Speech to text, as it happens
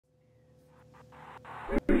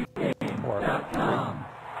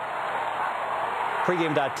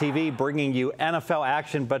Pregame.tv bringing you NFL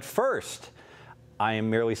action, but first, I am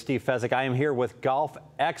merely Steve Fezzik. I am here with golf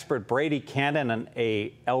expert Brady Kannon, and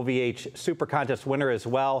a LVH Super Contest winner as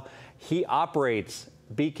well. He operates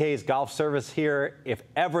BK's Golf Service here. If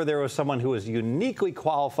ever there was someone who was uniquely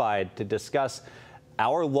qualified to discuss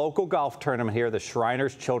our local golf tournament here, the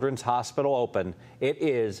Shriners Children's Hospital Open, it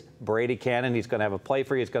is Brady Kannon. He's going to have a play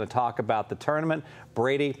for you. He's going to talk about the tournament.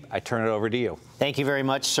 Brady, I turn it over to you. Thank you very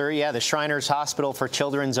much, sir. Yeah, the Shriners Hospital for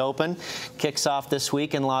Children's Open kicks off this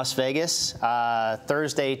week in Las Vegas.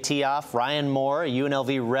 Thursday tee-off, Ryan Moore, a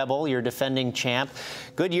UNLV Rebel, your defending champ.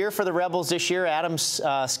 Good year for the Rebels this year. Adam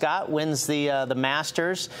Scott wins the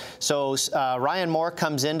Masters. So Ryan Moore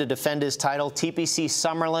comes in to defend his title. TPC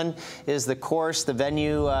Summerlin is the course, the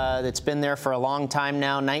venue that's been there for a long time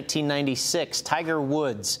now. 1996, Tiger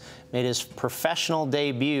Woods made his professional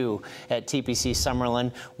debut at TPC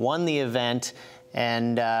Summerlin, won the event,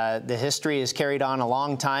 and the history is carried on a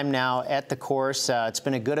long time now at the course. It's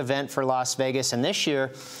been a good event for Las Vegas, and this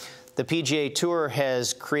year the PGA Tour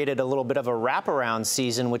has created a little bit of a wraparound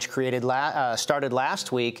season, which started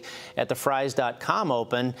last week at the Fries.com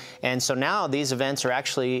Open. And so now these events are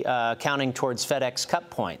actually counting towards FedEx Cup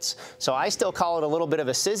points. So I still call it a little bit of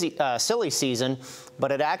a silly season,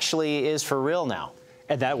 but it actually is for real now.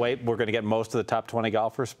 And that way, we're going to get most of the top 20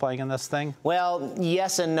 golfers playing in this thing? Well,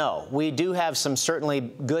 yes and no. We do have some certainly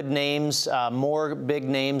good names, more big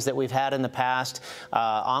names that we've had in the past.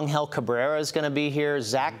 Angel Cabrera is going to be here.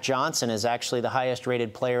 Zach Johnson is actually the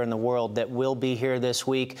highest-rated player in the world that will be here this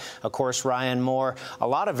week. Of course, Ryan Moore. A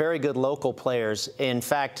lot of very good local players. In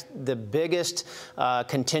fact, the biggest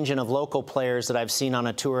contingent of local players that I've seen on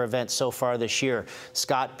a tour event so far this year.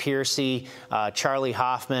 Scott Piercy, Charlie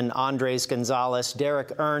Hoffman, Andres Gonzalez, Derek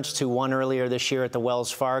Ernst, who won earlier this year at the Wells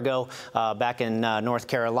Fargo back in North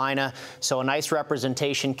Carolina. So a nice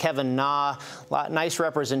representation. Kevin Na, nice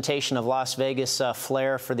representation of Las Vegas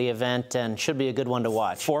flair for the event, and should be a good one to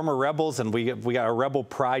watch. Former Rebels, and we got our Rebel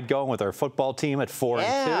pride going with our football team at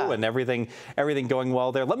 4-2, and everything going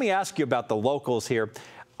well there. Let me ask you about the locals here.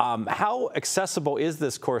 How accessible is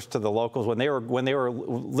this course to the locals? When they were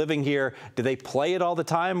living here, do they play it all the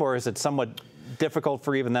time, or is it somewhat difficult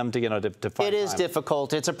for even them to, to find It is time?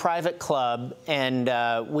 difficult. It's a private club, and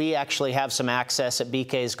we actually have some access at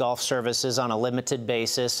BK's Golf Services on a limited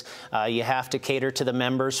basis. You have to cater to the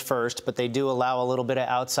members first, but they do allow a little bit of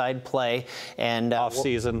outside play. And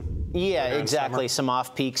off-season? Yeah, exactly. Some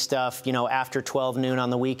off-peak stuff, after 12 noon on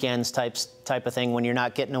the weekends type of thing when you're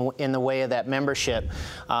not getting in the way of that membership.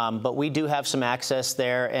 But we do have some access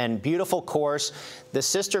there, and beautiful course. The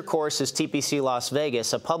sister course is TPC Las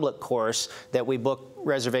Vegas, a public course that we book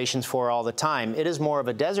reservations for all the time. It is more of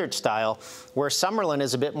a desert style, where Summerlin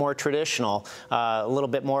is a bit more traditional, a little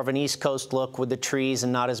bit more of an East Coast look with the trees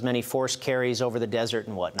and not as many forced carries over the desert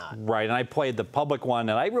and whatnot. Right, and I played the public one,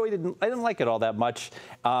 and I didn't like it all that much.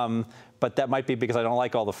 But that might be because I don't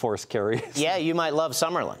like all the forced carries. Yeah, you might love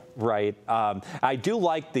Summerlin. Right. I do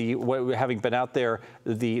like having been out there,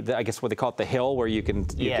 I guess what they call it, the hill, where you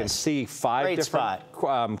can see five different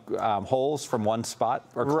holes from one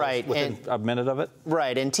spot, or within a minute of it.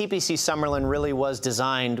 Right, and TPC Summerlin really was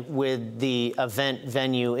designed with the event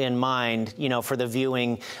venue in mind, for the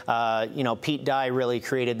viewing. Pete Dye really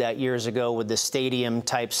created that years ago with the stadium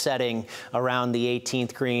type setting around the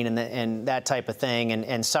 18th green and that type of thing,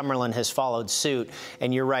 and Summerlin has followed suit.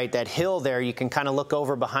 And you're right, that hill there, you can kind of look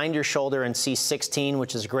over behind your shoulder and see 16,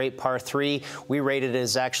 which is a great par 3. We rated it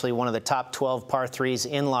as actually one of the top 12 par 3s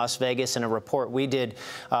in Las Vegas in a report we did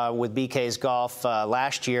with BK's Golf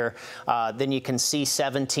last year. Then you can see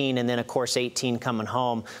 17, and then of course 18 coming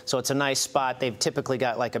home. So it's a nice spot. They've typically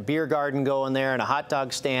got like a beer garden going there and a hot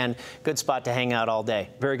dog stand. Good spot to hang out all day.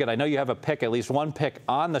 Very good. I know you have a pick, at least one pick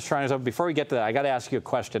on the Shriners Open. Before we get to that, I got to ask you a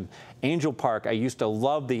question. Angel Park, I used to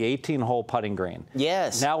love the 18-hole putting green.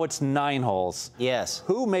 Yes. Now it's 9 holes. Yes.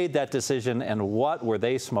 Who made that decision, and what were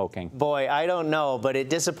they smoking? Boy, I don't know, but it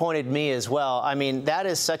disappointed me as well. I mean, that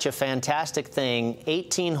is such a fantastic thing.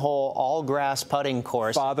 18-hole all-grass putting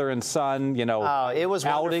course. Father and son, it was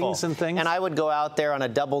outings wonderful. And things. And I would go out there on a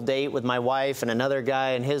double date with my wife and another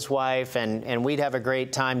guy and his wife, and we'd have a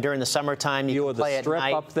great time. During the summertime, you can play at night. The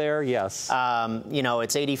strip up there, yes.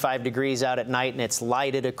 It's 85 degrees out at night, and it's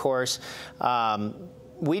lighted, of course.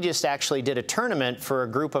 we just actually did a tournament for a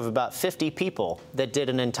group of about 50 people that did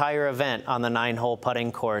an entire event on the 9-hole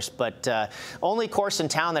putting course. But only course in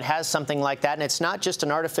town that has something like that. And it's not just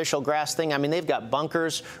an artificial grass thing. I mean, they've got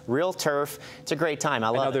bunkers, real turf. It's a great time. I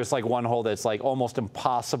love it. There's like one hole that's like almost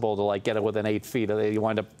impossible to like get it within 8 feet. You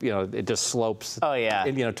wind up, it just slopes. Oh yeah.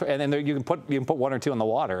 And, and then there, you can put 1 or 2 in the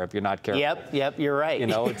water if you're not careful. Yep. You're right.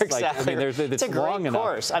 It's exactly. like, I mean, it's a great long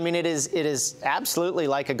course. enough. I mean, it is absolutely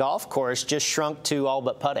like a golf course, just shrunk to all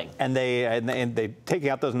but putting. And they taking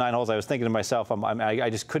out those 9 holes. I was thinking to myself, I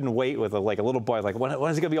just couldn't wait with a little boy. Like, when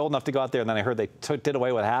is he going to be old enough to go out there? And then I heard they did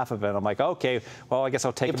away with half of it. I'm like, okay, well, I guess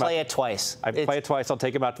I'll take him out. You play it twice. I play it twice. I'll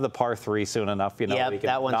take him out to the par 3 soon enough. Yep, we can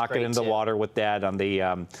that one's knock it into the water with Dad on the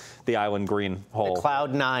Island Green hole. The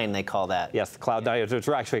Cloud 9, they call that. Yes, the Cloud 9. It's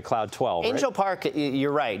actually Cloud 12. Angel right? Park,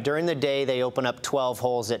 you're right. During the day, they open up 12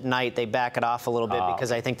 holes. At night, they back it off a little bit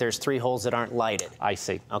because I think there's 3 holes that aren't lighted. I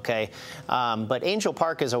see. Okay. But Angel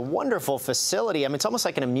Park is a wonderful facility. I mean, it's almost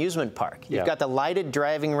like an amusement park. You've got the lighted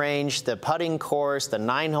driving range, the putting course, the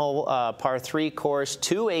 9-hole par 3 course,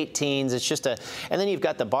 2 18s. It's just and then you've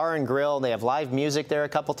got the bar and grill. They have live music there a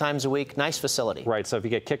couple times a week. Nice facility. Right. So if you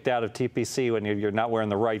get kicked out of TPC when you're not wearing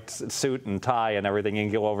the right suit and tie and everything, you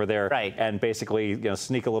can go over there and basically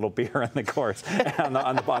sneak a little beer in the course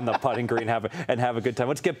on the putting green and have a good time.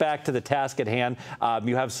 Let's get back to the task at hand.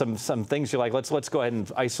 You have some things you like. Let's go ahead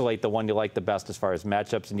and isolate the one you like the best as far as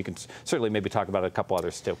matchups, and you can certainly maybe talk about a couple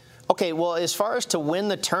others too. Okay, well, as far as to win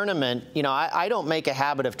the tournament, I don't make a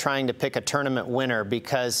habit of trying to pick a tournament winner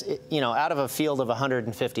because, out of a field of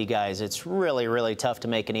 150 guys, it's really, really tough to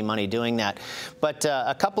make any money doing that. But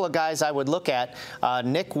a couple of guys I would look at,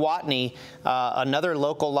 Nick Watney, another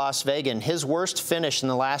local Las Vegan, his worst finish in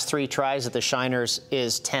the last 3 tries at the Shiners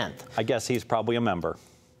is 10th. I guess he's probably a member.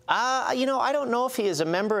 I don't know if he is a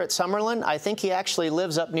member at Summerlin. I think he actually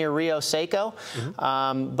lives up near Rio Seco.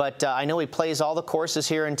 But I know he plays all the courses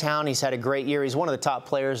here in town. He's had a great year. He's one of the top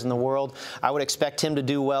players in the world. I would expect him to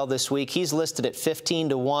do well this week. He's listed at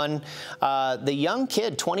 15-1. The young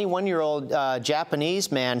kid, 21-year-old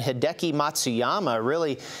Japanese man, Hideki Matsuyama,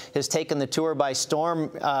 really has taken the tour by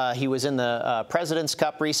storm. He was in the President's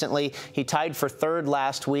Cup recently. He tied for 3rd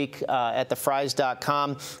last week at the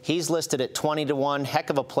Fries.com. He's listed at 20-1. Heck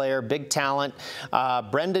of a player. Big talent.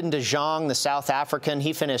 Brendan de Jong, the South African,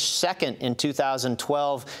 he finished 2nd in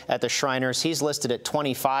 2012 at the Shriners. He's listed at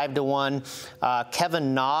 25-1.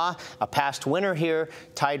 Kevin Na, a past winner here,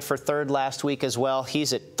 tied for 3rd last week as well.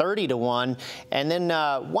 He's at 30-1. And then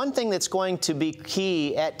one thing that's going to be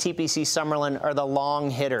key at TPC Summerlin are the long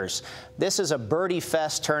hitters. This is a birdie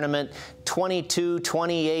fest tournament. 22,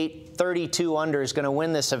 28, 32 under is going to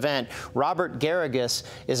win this event. Robert Garrigus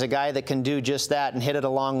is a guy that can do just that and hit it a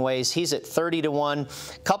long ways. He's at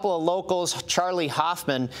 30-1. Couple of locals, Charlie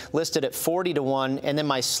Hoffman listed at 40-1. And then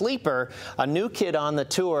my sleeper, a new kid on the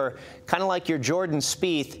tour, kind of like your Jordan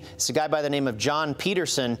Spieth. It's a guy by the name of John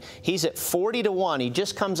Peterson. He's at 40-1. He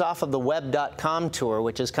just comes off of the Web.com tour,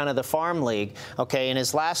 which is kind of the farm league. Okay, in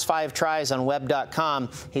his last 5 tries on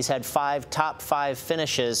Web.com, he's had 5 top 5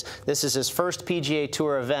 finishes. This is his first PGA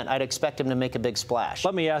Tour event. I'd expect him to make a big splash.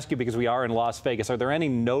 Let me ask you, because we are in Las Vegas, are there any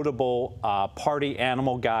notable party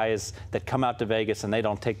animal guys that come out to Vegas and they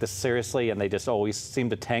don't take this seriously and they just always seem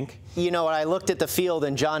to tank? I looked at the field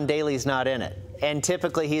and John Daly's not in it. And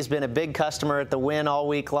typically he's been a big customer at the Wynn all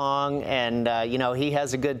week long, and he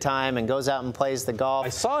has a good time and goes out and plays the golf. I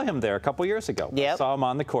saw him there a couple years ago. Yep. I saw him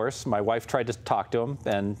on the course. My wife tried to talk to him,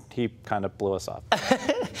 and he kind of blew us off.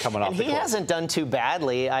 Coming off the course. He hasn't done too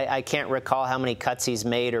badly. I can't recall how many cuts he's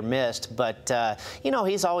made or missed, but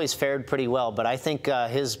he's always fared pretty well. But I think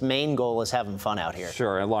his main goal is having fun out here.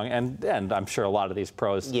 Sure, and I'm sure a lot of these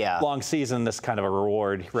pros, long season, this kind of a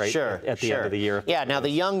reward, right? Sure, at the end of the year. Yeah. Now the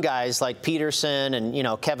young guys like Peterson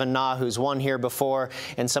and Kevin Na, who's won here before,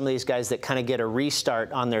 and some of these guys that kind of get a restart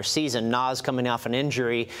on their season. Na's coming off an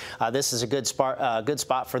injury. This is a good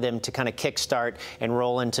spot for them to kind of kickstart and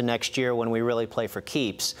roll into next year when we really play for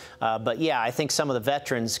keeps. But yeah, I think some of the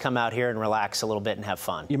veterans come out here and relax a little bit and have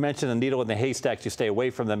fun. You mentioned the needle in the haystacks. You stay away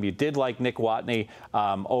from them. You did like Nick Watney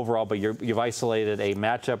overall, but you've isolated a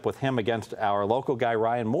matchup with him against our local guy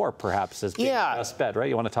Ryan Moore, perhaps, as being the best bet, right?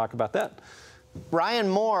 You want to talk about that? Ryan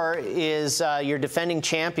Moore is your defending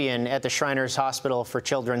champion at the Shriners Hospital for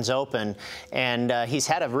Children's Open, and he's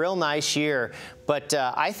had a real nice year. But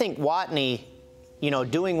I think Watney,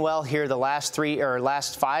 doing well here the last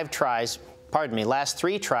 5 tries, last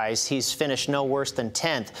 3 tries, he's finished no worse than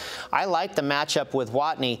 10th. I like the matchup with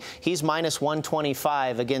Watney. He's minus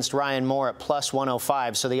 125 against Ryan Moore at plus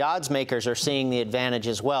 105. So the odds makers are seeing the advantage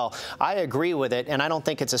as well. I agree with it, and I don't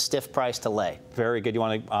think it's a stiff price to lay. Very good. You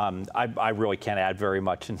want to? I really can't add very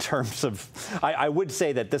much in terms of. I would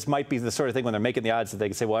say that this might be the sort of thing when they're making the odds that they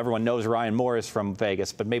can say, well, everyone knows Ryan Moore is from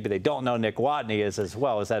Vegas, but maybe they don't know Nick Watney is as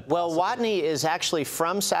well. Is that possible? Well, Watney is actually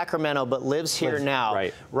from Sacramento but lives here now.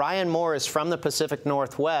 Right. Ryan Moore is from the Pacific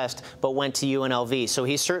Northwest but went to UNLV, so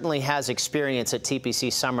he certainly has experience at TPC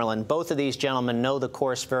Summerlin. Both of these gentlemen know the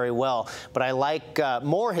course very well, but I like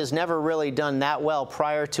Moore has never really done that well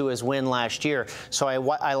prior to his win last year, so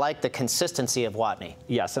I like the consistency of Watney.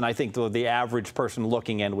 Yes, and I think the average person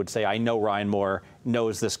looking in would say, I know Ryan Moore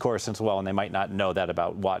knows this course as well, and they might not know that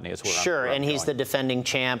about Watney as well. Sure, and he's the defending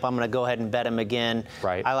champ. I'm going to go ahead and bet him again.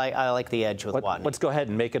 Right. I like the edge with Watney. Let's go ahead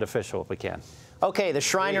and make it official if we can. Okay, the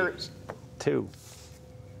Shriners. 2.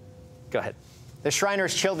 Go ahead. The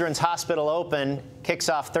Shriners Children's Hospital Open kicks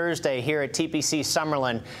off Thursday here at TPC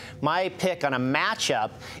Summerlin. My pick on a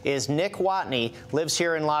matchup is Nick Watney, lives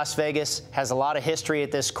here in Las Vegas, has a lot of history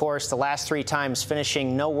at this course, the last 3 times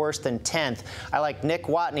finishing no worse than 10th. I like Nick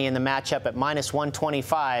Watney in the matchup at minus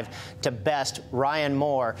 125 to best Ryan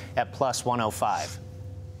Moore at plus 105.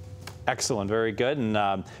 Excellent, very good.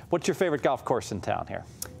 And what's your favorite golf course in town here?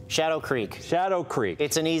 Shadow Creek. Shadow Creek.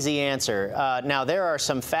 It's an easy answer. Now, there are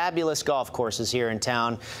some fabulous golf courses here in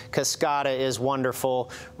town. Cascada is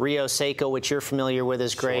wonderful. Rio Seco, which you're familiar with,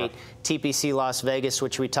 is great. Sure. TPC Las Vegas,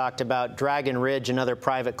 which we talked about. Dragon Ridge, another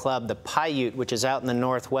private club. The Paiute, which is out in the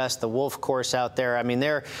northwest. The Wolf course out there. I mean,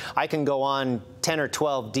 I can go on 10 or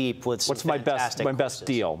 12 deep with some fantastic my best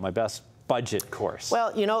deal, my best budget course?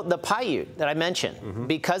 Well, you know, the Paiute that I mentioned,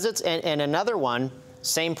 because it's, and another one,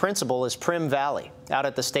 same principle as Prim Valley out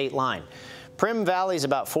at the state line. Prim Valley is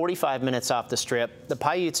about 45 minutes off the strip. The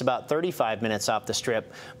Paiute's about 35 minutes off the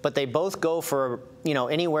strip, but they both go for, you know,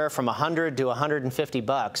 anywhere from $100 to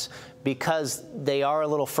 $150 because they are a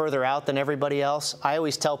little further out than everybody else. I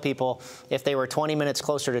always tell people if they were 20 minutes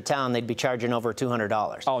closer to town, they'd be charging over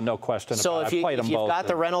 $200. Oh, no question. So if you've got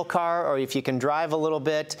the rental car or if you can drive a little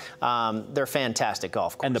bit, they're fantastic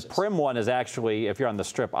golf courses. And the Prim one is actually, if you're on the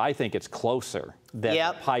strip, I think it's closer than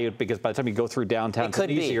the Paiute because by the time you go through downtown,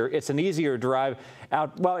 it's an easier drive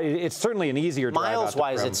out. Well, it's certainly an easier drive out.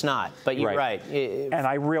 Miles-wise, it's not, but you're right. And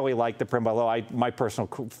I really like the Prim, although my personal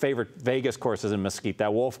favorite Vegas course is in Mesquite.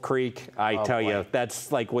 That Wolf Creek, I tell you,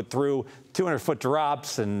 that's like through 200-foot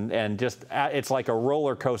drops and just it's like a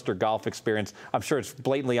roller coaster golf experience. I'm sure it's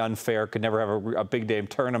blatantly unfair. Could never have a big name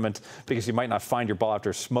tournament because you might not find your ball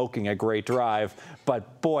after smoking a great drive.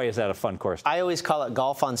 But boy, is that a fun course. I always call it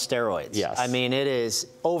golf on steroids. Yes. I mean, it is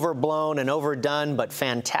overblown and overdone, but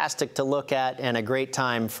fantastic to look at and a great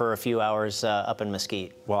time for a few hours up in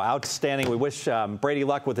Mesquite. Well, outstanding. We wish Brady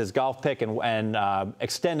luck with his golf pick and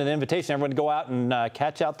extend an invitation everyone to go out and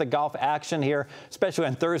catch out the golf action here, especially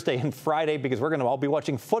on Thursday and Friday, because we're going to all be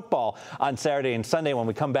watching football on Saturday and Sunday. When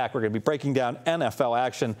we come back, we're going to be breaking down NFL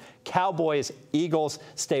action. Cowboys, Eagles.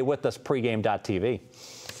 Stay with us, pregame.tv.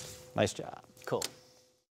 Nice job.